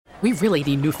We really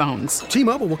need new phones.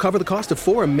 T-Mobile will cover the cost of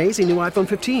 4 amazing new iPhone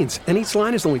 15s, and each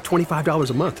line is only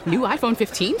 $25 a month. New iPhone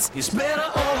 15s? It's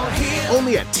better over here.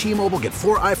 Only at T-Mobile, get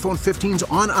 4 iPhone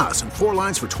 15s on us and 4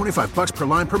 lines for $25 per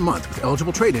line per month with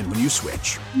eligible trade-in when you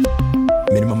switch.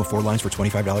 Minimum of 4 lines for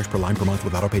 $25 per line per month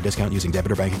with autopay discount using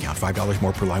debit or bank account. $5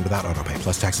 more per line without autopay,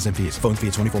 plus taxes and fees. Phone fee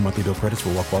at 24 monthly bill credits for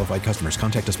well-qualified customers.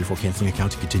 Contact us before canceling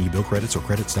account to continue bill credits or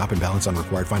credit stop and balance on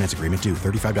required finance agreement due.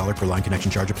 $35 per line connection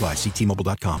charge applies. See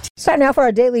T-Mobile.com. It's time now for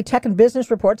our daily tech and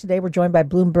business report. Today we're joined by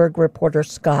Bloomberg reporter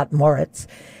Scott Moritz.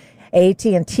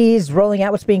 AT&T is rolling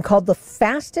out what's being called the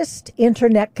fastest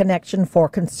internet connection for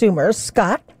consumers.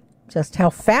 Scott, just how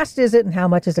fast is it and how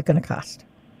much is it going to cost?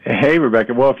 Hey,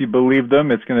 Rebecca. Well, if you believe them,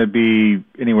 it's going to be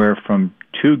anywhere from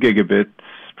 2 gigabits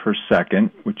per second,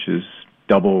 which is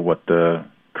double what the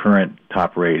current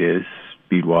top rate is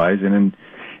speed-wise. And then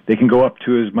they can go up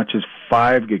to as much as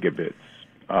 5 gigabits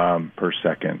per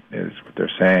second is what they're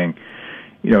saying.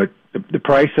 You know, the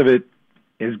price of it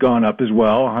has gone up as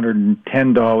well,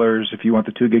 $110 if you want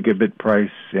the 2 gigabit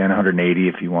price and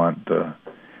 $180 if you want the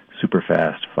super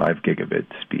fast 5 gigabit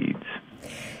speeds.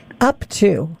 Up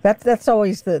to. That's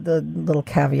always the little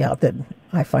caveat that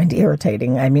I find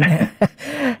irritating. I mean,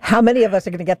 how many of us are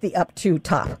going to get the up to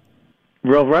top?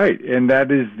 Well, right. And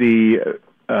that is the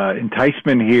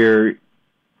enticement here.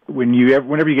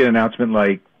 Whenever you get an announcement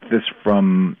like this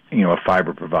from, a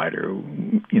fiber provider,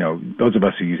 those of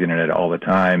us who use internet all the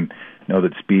time know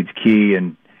that speed's key,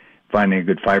 and finding a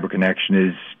good fiber connection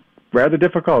is rather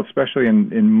difficult, especially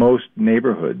in most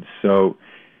neighborhoods. So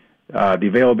the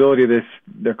availability of this,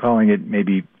 they're calling it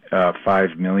maybe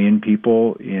 5 million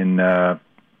people in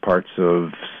parts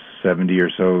of 70 or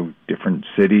so different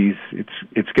cities.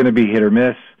 It's going to be hit or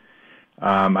miss.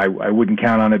 I wouldn't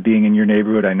count on it being in your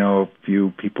neighborhood. I know a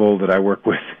few people that I work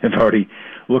with have already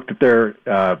looked at their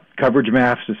coverage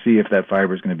maps to see if that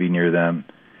fiber is going to be near them,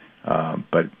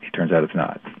 but it turns out it's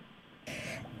not.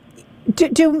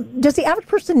 Does the average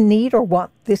person need or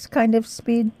want this kind of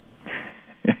speed?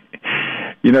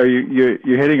 You're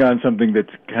hitting on something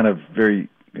that's kind of very,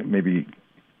 maybe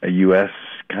a U.S.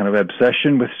 kind of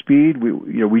obsession with speed.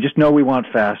 We just know we want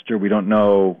faster. We don't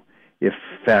know if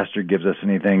faster gives us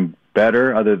anything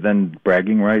better other than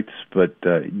bragging rights. But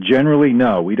generally,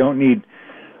 no. We don't need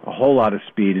a whole lot of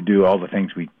speed to do all the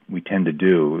things we tend to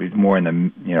do. More in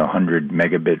the 100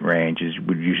 megabit range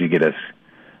would usually get us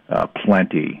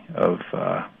plenty of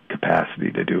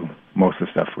capacity to do most of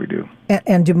the stuff we do.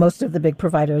 And do most of the big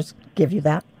providers give you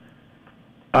that?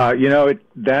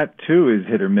 That too is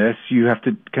hit or miss. You have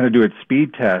to kind of do a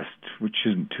speed test, which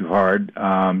isn't too hard,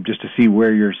 just to see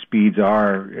where your speeds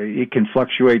are. It can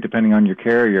fluctuate depending on your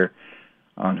carrier,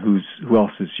 on who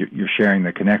else you're sharing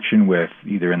the connection with,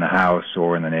 either in the house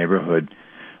or in the neighborhood.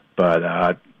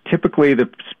 But typically the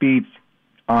speeds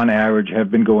on average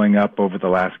have been going up over the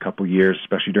last couple of years,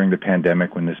 especially during the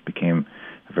pandemic when this became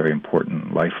a very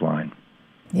important lifeline.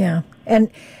 Yeah. And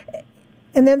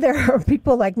then there are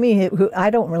people like me who I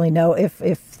don't really know if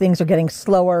things are getting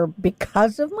slower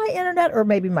because of my internet or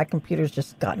maybe my computer's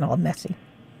just gotten all messy.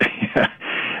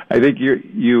 I think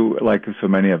you, like so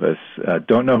many of us,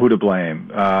 don't know who to blame.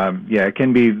 It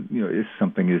can be it's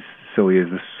something as silly as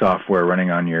the software running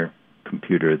on your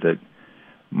computer that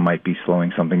might be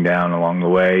slowing something down along the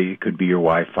way. It could be your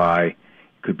Wi-Fi. It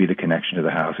could be the connection to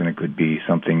the house, and it could be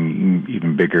something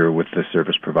even bigger with the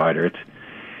service provider.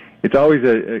 It's always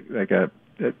a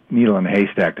needle in a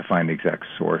haystack to find the exact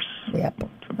source. Yep.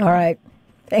 Sometimes. All right.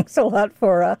 Thanks a lot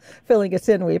for filling us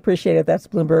in. We appreciate it. That's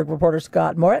Bloomberg reporter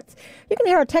Scott Moritz. You can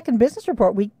hear our Tech and Business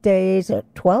Report weekdays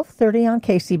at 12:30 on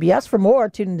KCBS. For more,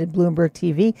 tune into Bloomberg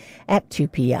TV at 2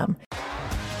 p.m.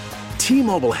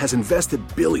 T-Mobile has invested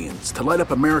billions to light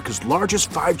up America's largest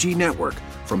 5G network,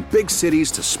 from big cities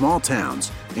to small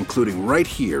towns, including right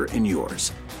here in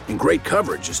yours. And great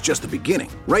coverage is just the beginning.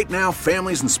 Right now,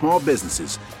 families and small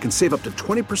businesses can save up to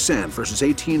 20% versus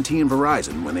AT&T and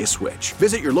Verizon when they switch.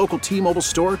 Visit your local T-Mobile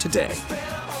store today.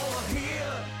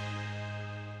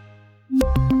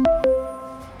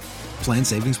 Plan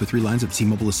savings with 3 lines of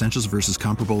T-Mobile Essentials versus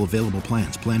comparable available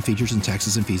plans. Plan features and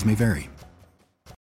taxes and fees may vary.